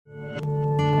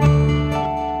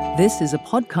This is a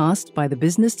podcast by the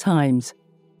Business Times.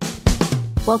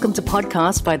 Welcome to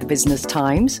Podcast by the Business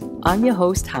Times. I'm your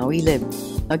host, Howie Lim.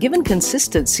 Now, given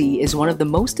consistency is one of the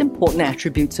most important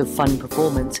attributes of fund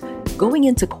performance, going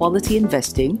into quality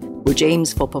investing, which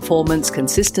aims for performance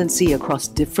consistency across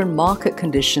different market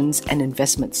conditions and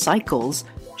investment cycles,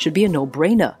 should be a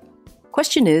no-brainer.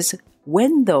 Question is,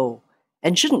 when though?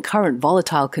 And shouldn't current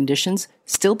volatile conditions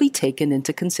still be taken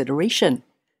into consideration?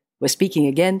 We're speaking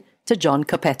again to John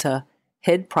Capetta,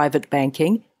 Head Private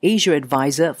Banking, Asia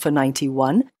Advisor for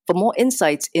 91, for more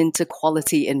insights into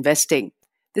quality investing.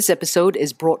 This episode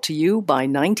is brought to you by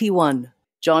 91.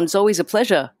 John, it's always a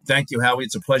pleasure. Thank you, Howie.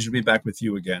 It's a pleasure to be back with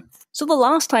you again. So the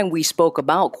last time we spoke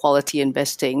about quality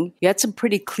investing, you had some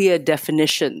pretty clear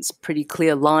definitions, pretty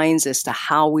clear lines as to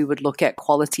how we would look at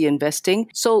quality investing.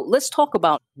 So let's talk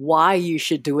about why you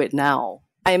should do it now.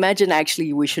 I imagine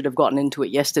actually we should have gotten into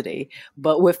it yesterday,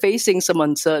 but we're facing some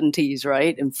uncertainties,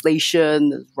 right?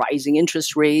 Inflation, rising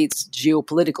interest rates,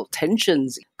 geopolitical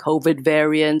tensions, COVID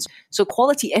variants. So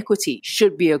quality equity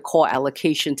should be a core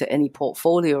allocation to any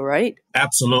portfolio, right?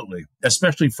 Absolutely.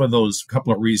 Especially for those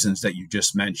couple of reasons that you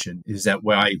just mentioned, is that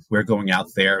why we're going out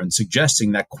there and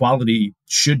suggesting that quality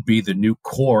should be the new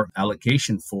core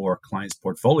allocation for clients'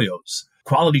 portfolios.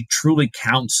 Quality truly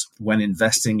counts when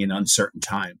investing in uncertain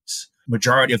times.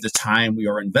 Majority of the time, we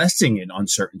are investing in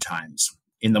uncertain times.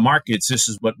 In the markets, this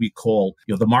is what we call,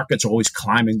 the markets are always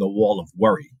climbing the wall of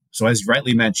worry. So as you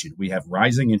rightly mentioned, we have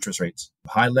rising interest rates,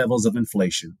 high levels of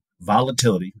inflation,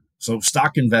 volatility. So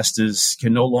stock investors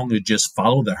can no longer just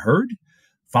follow the herd.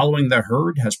 Following the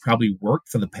herd has probably worked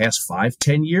for the past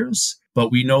 5-10 years,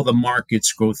 but we know the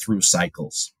markets go through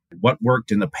cycles. What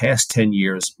worked in the past 10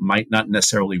 years might not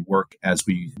necessarily work as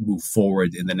we move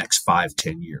forward in the next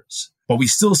 5-10 years. But we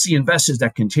still see investors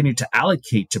that continue to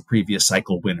allocate to previous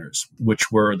cycle winners, which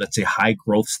were, let's say, high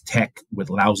growth tech with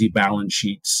lousy balance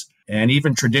sheets, and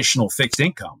even traditional fixed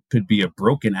income could be a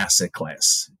broken asset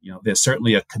class. There's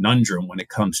certainly a conundrum when it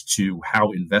comes to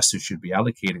how investors should be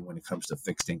allocating when it comes to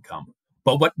fixed income.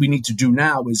 But what we need to do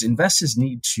now is investors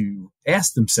need to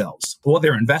ask themselves or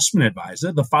their investment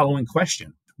advisor the following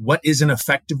question. What is an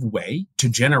effective way to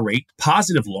generate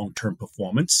positive long-term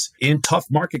performance in tough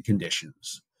market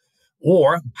conditions?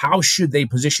 Or how should they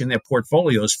position their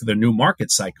portfolios for the new market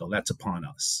cycle that's upon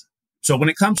us? So when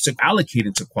it comes to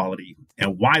allocating to quality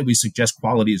and why we suggest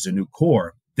quality as a new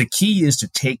core, the key is to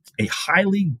take a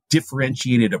highly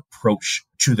differentiated approach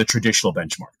to the traditional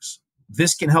benchmarks.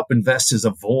 This can help investors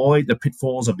avoid the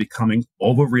pitfalls of becoming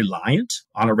over-reliant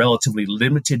on a relatively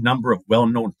limited number of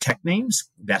well-known tech names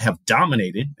that have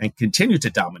dominated and continue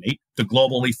to dominate the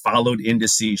globally followed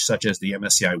indices such as the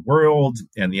MSCI World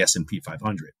and the S&P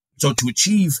 500. So to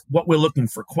achieve what we're looking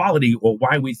for quality, or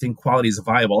why we think quality is a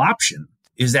viable option,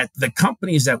 is that the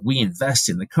companies that we invest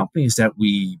in, the companies that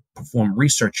we perform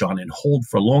research on and hold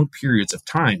for long periods of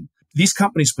time, these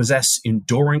companies possess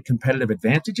enduring competitive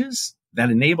advantages that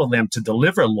enable them to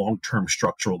deliver long-term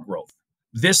structural growth.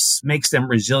 This makes them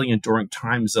resilient during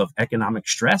times of economic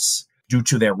stress due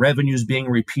to their revenues being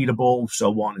repeatable,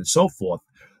 so on and so forth.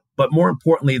 But more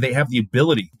importantly, they have the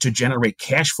ability to generate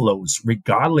cash flows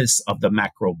regardless of the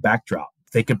macro backdrop.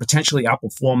 They can potentially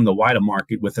outperform the wider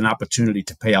market with an opportunity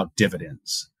to pay out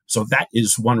dividends. So that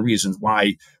is one reason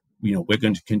why, we're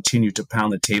going to continue to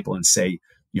pound the table and say,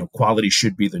 quality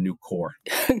should be the new core.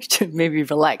 Maybe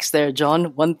relax there,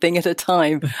 John. One thing at a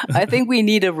time. I think we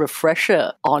need a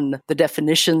refresher on the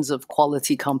definitions of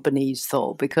quality companies,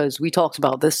 though, because we talked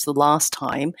about this the last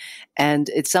time, and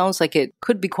it sounds like it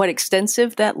could be quite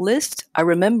extensive, that list. I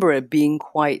remember it being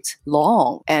quite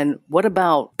long. And what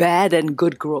about bad and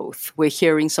good growth? We're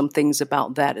hearing some things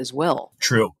about that as well.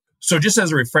 True. So just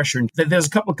as a refresher, there's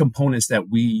a couple of components that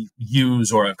we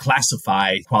use or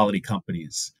classify quality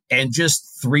companies, and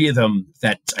just 3 of them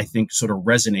that I think sort of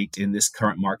resonate in this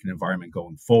current market environment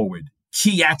going forward.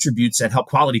 Key attributes that help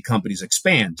quality companies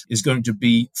expand is going to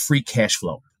be free cash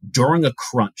flow. During a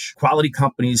crunch, quality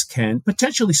companies can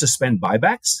potentially suspend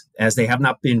buybacks as they have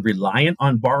not been reliant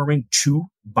on borrowing to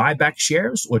buy back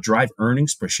shares or drive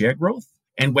earnings per share growth.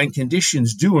 And when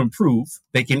conditions do improve,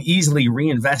 they can easily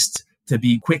reinvest to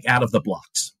be quick out of the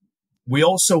blocks. We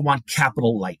also want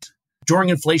capital light. During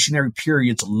inflationary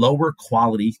periods, lower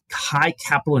quality, high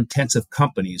capital intensive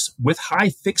companies with high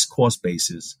fixed cost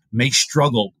bases may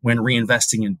struggle when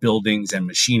reinvesting in buildings and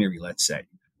machinery, let's say,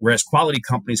 whereas quality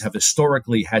companies have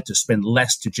historically had to spend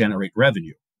less to generate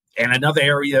revenue. And another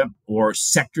area or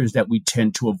sectors that we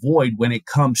tend to avoid when it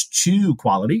comes to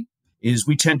quality is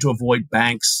we tend to avoid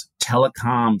banks,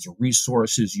 telecoms,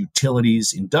 resources,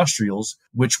 utilities, industrials,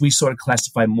 which we sort of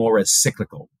classify more as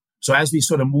cyclical. So as we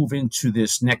sort of move into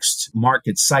this next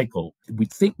market cycle, we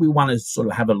think we want to sort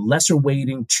of have a lesser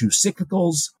weighting to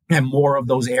cyclicals and more of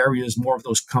those areas, more of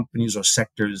those companies or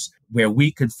sectors where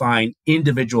we could find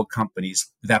individual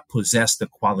companies that possess the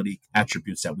quality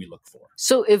attributes that we look for.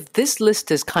 So if this list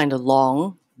is kind of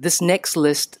long, this next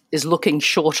list is looking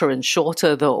shorter and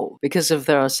shorter, though, because if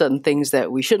there are certain things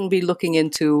that we shouldn't be looking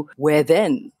into, where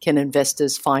then can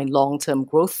investors find long-term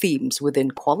growth themes within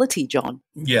quality, John?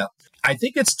 Yeah, I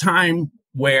think it's time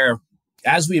where,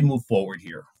 as we move forward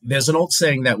here, there's an old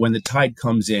saying that when the tide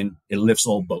comes in, it lifts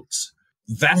all boats.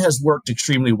 That has worked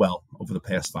extremely well over the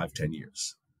past 5-10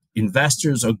 years.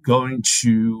 Investors are going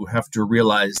to have to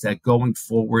realize that going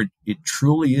forward, it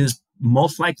truly is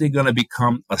most likely going to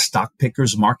become a stock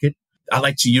picker's market. I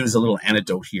like to use a little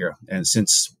anecdote here. And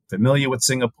since familiar with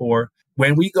Singapore,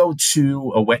 when we go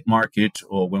to a wet market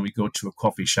or when we go to a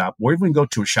coffee shop or even go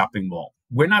to a shopping mall,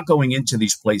 we're not going into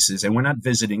these places and we're not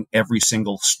visiting every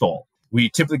single stall. We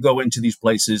typically go into these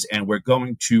places and we're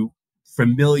going to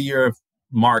familiar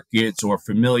markets or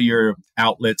familiar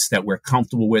outlets that we're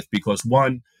comfortable with because,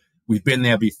 one, we've been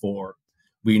there before.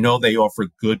 We know they offer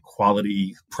good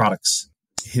quality products.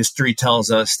 History tells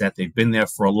us that they've been there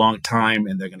for a long time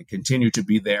and they're going to continue to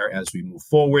be there as we move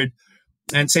forward.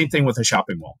 And same thing with a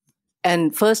shopping mall.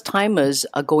 And first-timers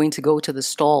are going to go to the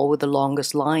stall with the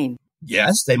longest line.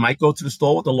 Yes, they might go to the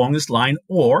stall with the longest line,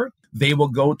 or they will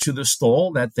go to the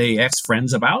stall that they asked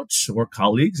friends about or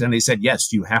colleagues, and they said,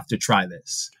 yes, you have to try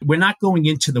this. We're not going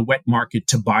into the wet market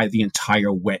to buy the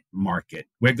entire wet market.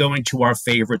 We're going to our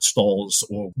favorite stalls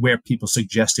or where people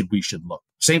suggested we should look.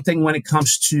 Same thing when it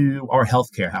comes to our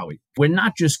healthcare, Howie. We're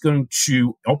not just going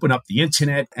to open up the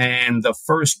internet and the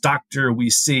first doctor we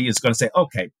see is going to say,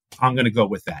 okay, I'm going to go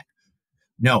with that.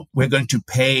 No, we're going to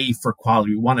pay for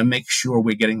quality. We want to make sure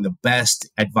we're getting the best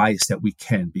advice that we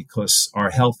can because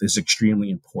our health is extremely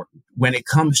important. When it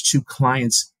comes to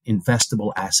clients'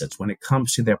 investable assets, when it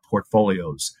comes to their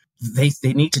portfolios, they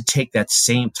need to take that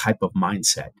same type of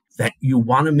mindset that you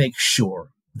want to make sure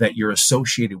that you're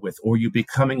associated with or you're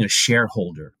becoming a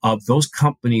shareholder of those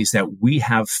companies that we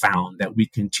have found that we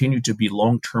continue to be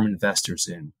long-term investors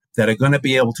in, that are going to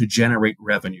be able to generate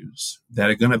revenues, that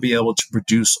are going to be able to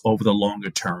produce over the longer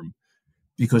term,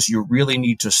 because you really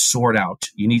need to sort out,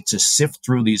 you need to sift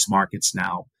through these markets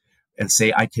now and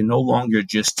say, I can no longer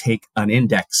just take an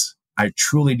index. I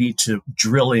truly need to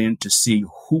drill in to see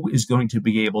who is going to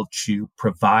be able to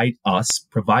provide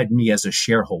me as a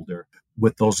shareholder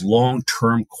with those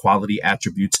long-term quality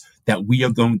attributes that we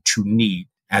are going to need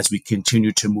as we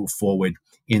continue to move forward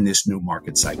in this new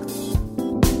market cycle.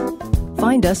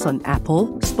 Find us on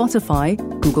Apple, Spotify,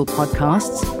 Google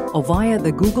Podcasts, or via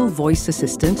the Google Voice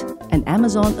Assistant and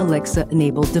Amazon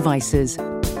Alexa-enabled devices.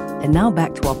 And now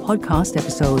back to our podcast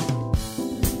episode.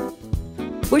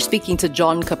 We're speaking to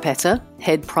John Capetta,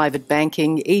 Head Private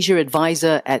Banking Asia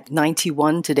Advisor at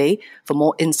 91 today for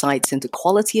more insights into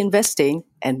quality investing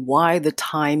and why the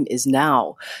time is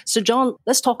now. So John,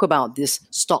 let's talk about this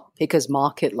stock pickers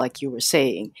market like you were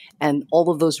saying and all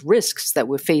of those risks that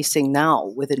we're facing now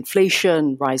with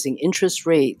inflation, rising interest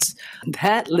rates.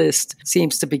 That list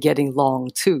seems to be getting long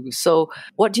too. So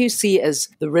what do you see as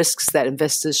the risks that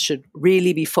investors should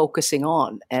really be focusing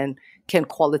on, and can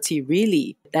quality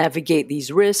really navigate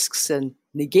these risks and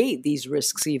negate these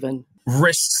risks even?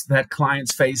 Risks that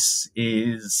clients face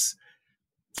is,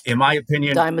 in my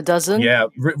opinion, dime a dozen. Yeah,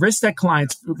 risks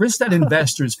that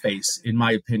investors face, in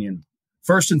my opinion.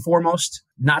 First and foremost,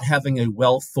 not having a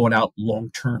well thought out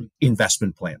long-term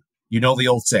investment plan. You know the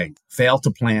old saying, fail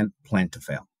to plan, plan to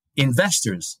fail.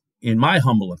 Investors, in my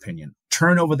humble opinion,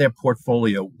 turn over their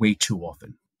portfolio way too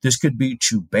often. This could be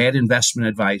to bad investment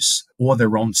advice or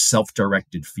their own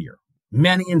self-directed fear.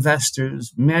 Many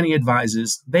investors, many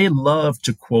advisors, they love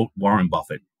to quote Warren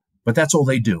Buffett, but that's all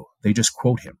they do. They just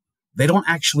quote him. They don't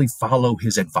actually follow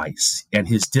his advice and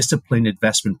his disciplined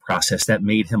investment process that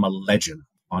made him a legend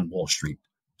on Wall Street.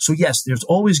 So yes, there's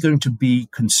always going to be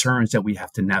concerns that we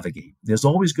have to navigate. There's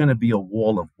always going to be a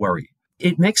wall of worry.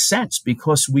 It makes sense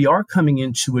because we are coming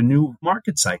into a new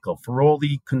market cycle for all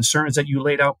the concerns that you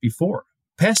laid out before.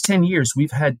 Past 10 years,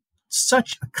 we've had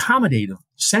such accommodative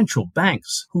central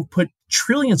banks who put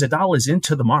trillions of dollars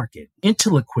into the market, into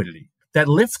liquidity, that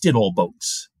lifted all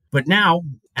boats. But now,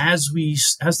 as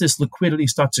this liquidity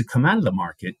starts to come out of the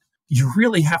market, you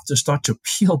really have to start to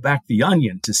peel back the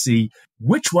onion to see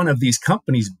which one of these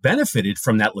companies benefited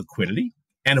from that liquidity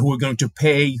and who are going to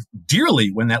pay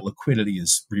dearly when that liquidity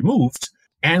is removed,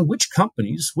 and which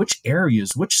companies, which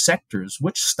areas, which sectors,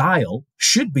 which style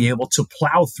should be able to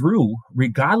plow through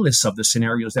regardless of the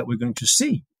scenarios that we're going to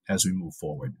see as we move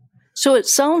forward. So it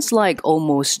sounds like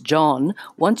almost, John,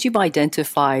 once you've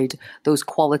identified those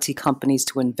quality companies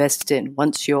to invest in,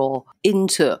 once you're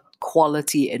into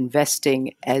quality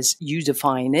investing as you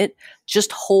define it,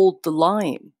 just hold the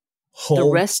line. The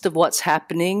rest of what's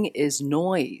happening is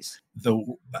noise.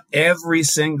 Every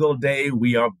single day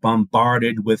we are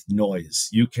bombarded with noise.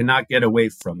 You cannot get away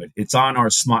from it. It's on our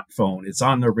smartphone. It's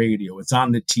on the radio. It's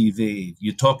on the TV.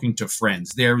 You're talking to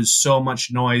friends. There is so much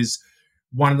noise.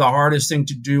 One of the hardest things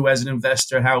to do as an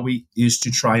investor, Howie, is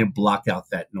to try and block out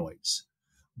that noise.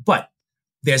 But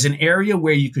there's an area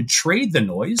where you could trade the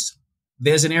noise.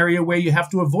 There's an area where you have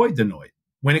to avoid the noise.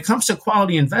 When it comes to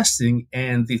quality investing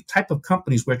and the type of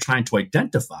companies we're trying to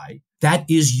identify, that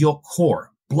is your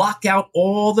core. Block out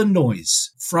all the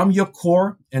noise from your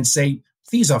core and say,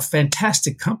 these are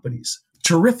fantastic companies,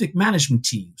 terrific management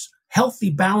teams, healthy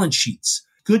balance sheets,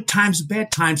 good times,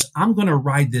 bad times. I'm going to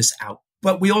ride this out.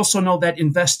 But we also know that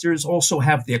investors also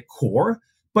have their core,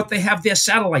 but they have their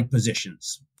satellite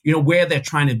positions, where they're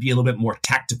trying to be a little bit more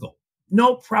tactical.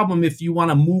 No problem if you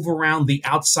want to move around the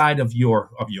outside of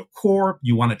your core,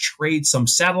 you want to trade some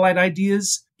satellite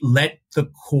ideas, let the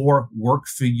core work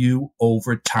for you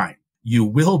over time. You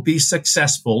will be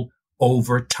successful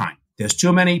over time. There's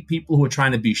too many people who are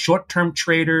trying to be short-term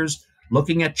traders,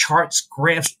 looking at charts,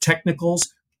 graphs,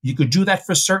 technicals. You could do that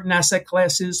for certain asset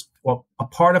classes or a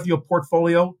part of your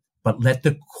portfolio, but let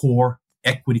the core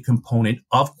equity component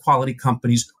of quality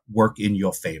companies work in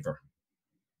your favor.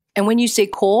 And when you say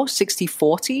core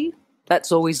 60-40,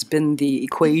 that's always been the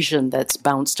equation that's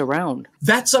bounced around.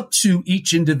 That's up to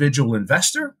each individual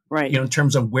investor, right? In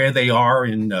terms of where they are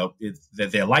in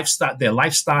their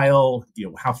lifestyle,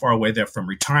 how far away they're from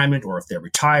retirement, or if they're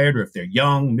retired, or if they're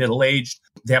young, middle-aged.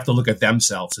 They have to look at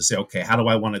themselves to say, okay, how do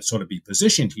I want to sort of be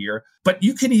positioned here? But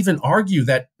you can even argue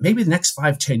that maybe the next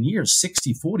 5-10 years,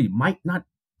 60-40 might not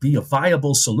be a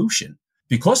viable solution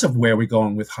because of where we're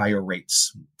going with higher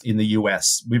rates in the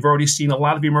U.S. We've already seen a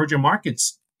lot of emerging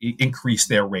markets increase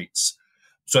their rates.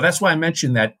 So that's why I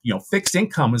mentioned that, fixed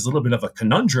income is a little bit of a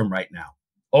conundrum right now.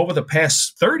 Over the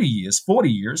past 30 years, 40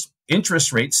 years,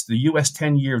 interest rates, the U.S.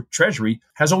 10-year Treasury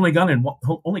has only gone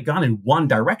in one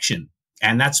direction.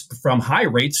 And that's from high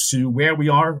rates to where we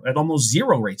are at almost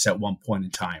zero rates at one point in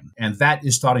time. And that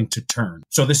is starting to turn.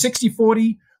 So the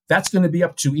 60-40, that's going to be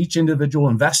up to each individual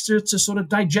investor to sort of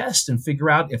digest and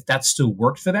figure out if that still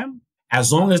worked for them.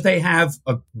 As long as they have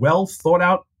a well thought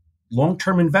out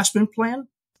long-term investment plan,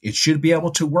 it should be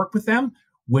able to work with them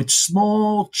with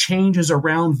small changes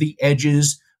around the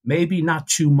edges, maybe not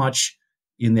too much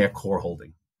in their core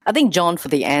holding. I think, John, for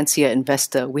the antsier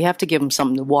investor, we have to give them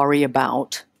something to worry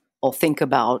about or think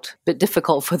about. A bit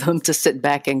difficult for them to sit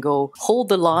back and go, hold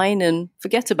the line and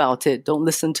forget about it. Don't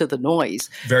listen to the noise.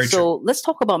 Very so true. Let's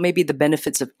talk about maybe the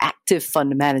benefits of active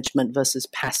fund management versus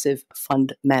passive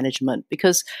fund management.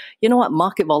 Because you know what?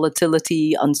 Market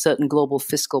volatility, uncertain global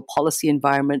fiscal policy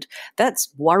environment,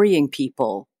 that's worrying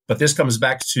people. But this comes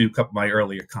back to a couple of my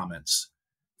earlier comments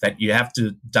that you have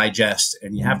to digest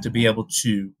and you have to be able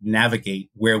to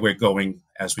navigate where we're going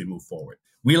as we move forward.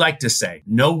 We like to say,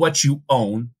 know what you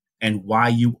own and why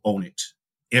you own it.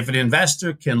 If an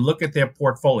investor can look at their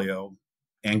portfolio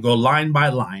and go line by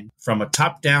line from a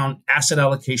top-down asset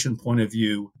allocation point of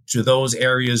view to those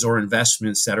areas or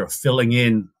investments that are filling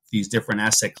in these different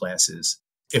asset classes,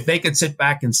 if they could sit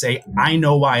back and say, I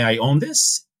know why I own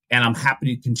this, and I'm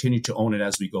happy to continue to own it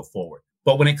as we go forward.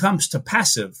 But when it comes to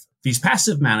passive, these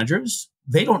passive managers,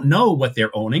 they don't know what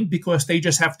they're owning because they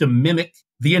just have to mimic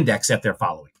the index that they're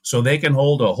following. So they can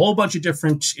hold a whole bunch of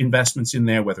different investments in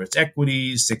there, whether it's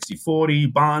equities,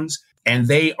 60-40, bonds, and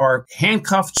they are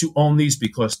handcuffed to own these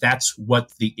because that's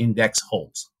what the index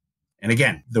holds. And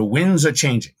again, the winds are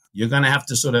changing. You're going to have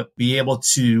to sort of be able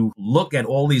to look at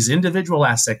all these individual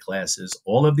asset classes,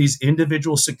 all of these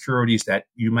individual securities that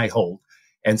you may hold,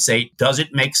 and say, does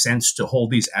it make sense to hold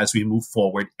these as we move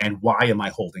forward? And why am I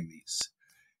holding these?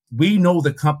 We know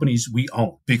the companies we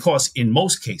own because in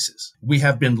most cases, we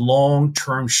have been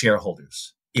long-term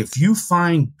shareholders. If you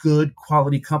find good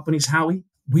quality companies, Howie,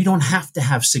 we don't have to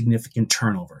have significant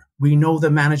turnover. We know the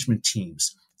management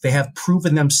teams. They have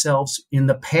proven themselves in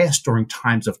the past during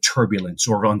times of turbulence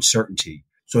or uncertainty.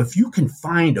 So if you can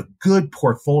find a good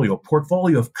portfolio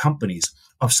of companies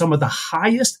of some of the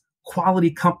highest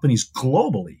quality companies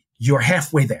globally, you're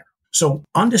halfway there. So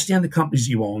understand the companies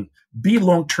you own, be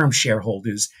long-term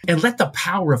shareholders, and let the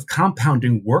power of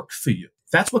compounding work for you.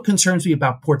 That's what concerns me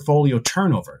about portfolio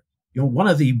turnover. One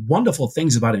of the wonderful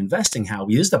things about investing,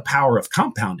 Howie, is the power of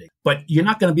compounding. But you're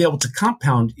not going to be able to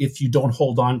compound if you don't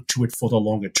hold on to it for the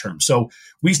longer term. So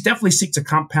we definitely seek to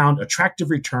compound attractive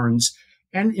returns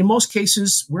And in most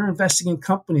cases, we're investing in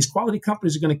companies. Quality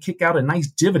companies are going to kick out a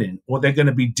nice dividend, or they're going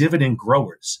to be dividend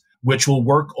growers, which will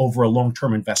work over a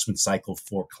long-term investment cycle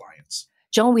for clients.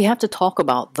 John, we have to talk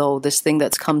about, though, this thing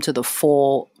that's come to the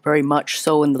fore very much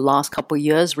so in the last couple of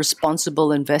years,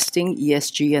 responsible investing,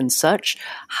 ESG and such.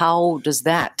 How does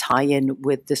that tie in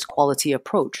with this quality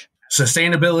approach?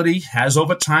 Sustainability has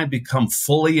over time become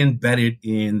fully embedded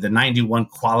in the 91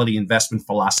 quality investment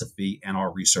philosophy and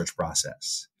our research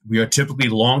process. We are typically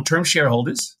long-term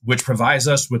shareholders, which provides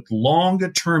us with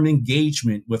longer-term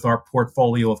engagement with our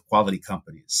portfolio of quality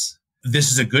companies.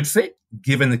 This is a good fit,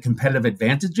 given the competitive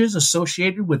advantages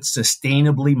associated with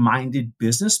sustainably minded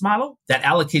business model that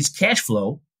allocates cash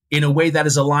flow in a way that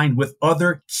is aligned with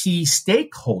other key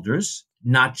stakeholders,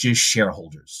 not just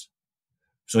shareholders.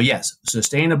 So yes,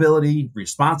 sustainability,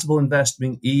 responsible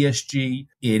investing, ESG,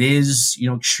 it is,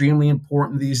 extremely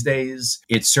important these days.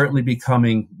 It's certainly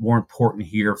becoming more important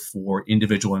here for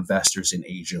individual investors in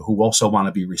Asia who also want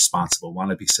to be responsible, want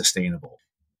to be sustainable.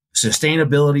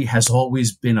 Sustainability has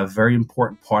always been a very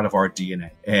important part of our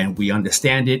DNA, and we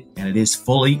understand it, and it is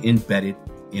fully embedded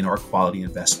in our quality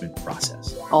investment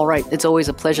process. All right. It's always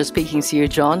a pleasure speaking to you,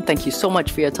 John. Thank you so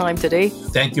much for your time today.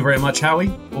 Thank you very much,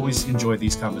 Howie. Always enjoy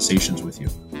these conversations with you.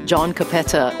 John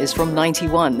Capetta is from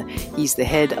 91. He's the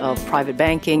head of private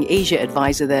banking, Asia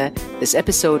advisor there. This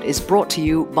episode is brought to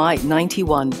you by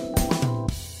 91.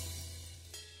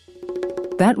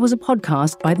 That was a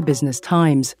podcast by the Business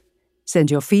Times.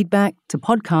 Send your feedback to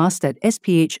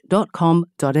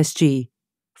podcast@sph.com.sg.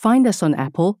 Find us on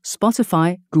Apple,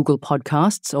 Spotify, Google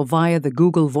Podcasts, or via the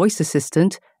Google Voice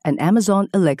Assistant and Amazon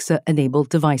Alexa-enabled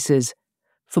devices.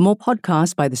 For more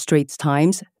podcasts by The Straits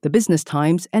Times, The Business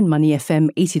Times, and Money FM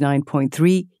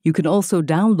 89.3, you can also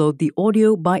download the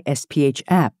Audio by SPH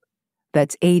app.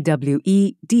 That's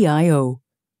AWEDIO.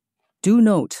 Do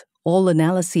note, all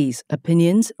analyses,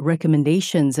 opinions,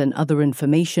 recommendations, and other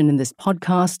information in this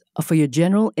podcast are for your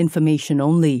general information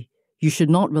only. You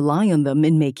should not rely on them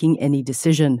in making any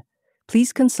decision.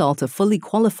 Please consult a fully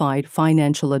qualified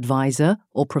financial advisor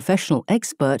or professional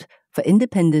expert for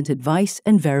independent advice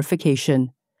and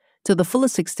verification. To the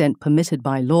fullest extent permitted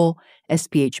by law,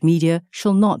 SPH Media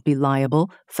shall not be liable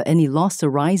for any loss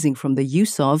arising from the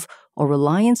use of or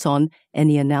reliance on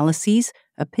any analyses,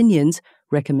 opinions,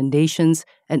 recommendations,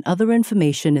 and other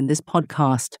information in this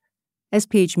podcast.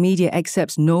 SPH Media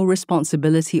accepts no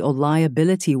responsibility or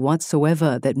liability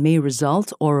whatsoever that may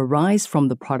result or arise from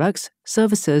the products,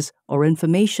 services, or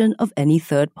information of any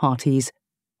third parties.